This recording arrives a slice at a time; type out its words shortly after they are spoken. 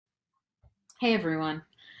Hey everyone.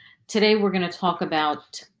 Today we're going to talk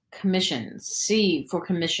about commissions. C for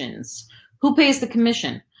commissions. Who pays the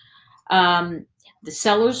commission? Um, the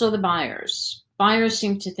sellers or the buyers? Buyers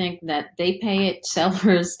seem to think that they pay it.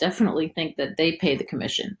 Sellers definitely think that they pay the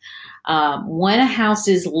commission. When a house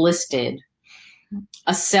is listed,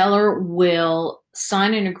 a seller will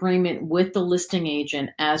sign an agreement with the listing agent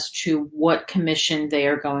as to what commission they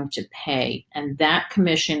are going to pay. And that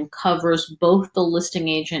commission covers both the listing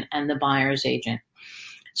agent and the buyer's agent.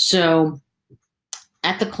 So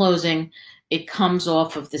at the closing, it comes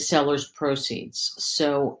off of the seller's proceeds.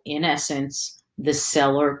 So in essence, the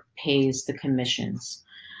seller pays the commissions.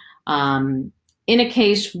 In a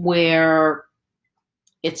case where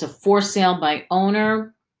it's a for sale by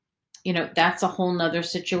owner, that's a whole nother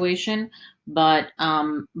situation. But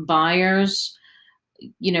buyers,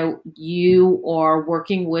 you are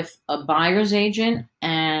working with a buyer's agent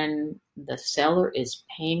and the seller is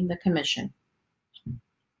paying the commission.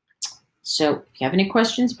 So if you have any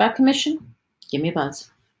questions about commission, give me a buzz.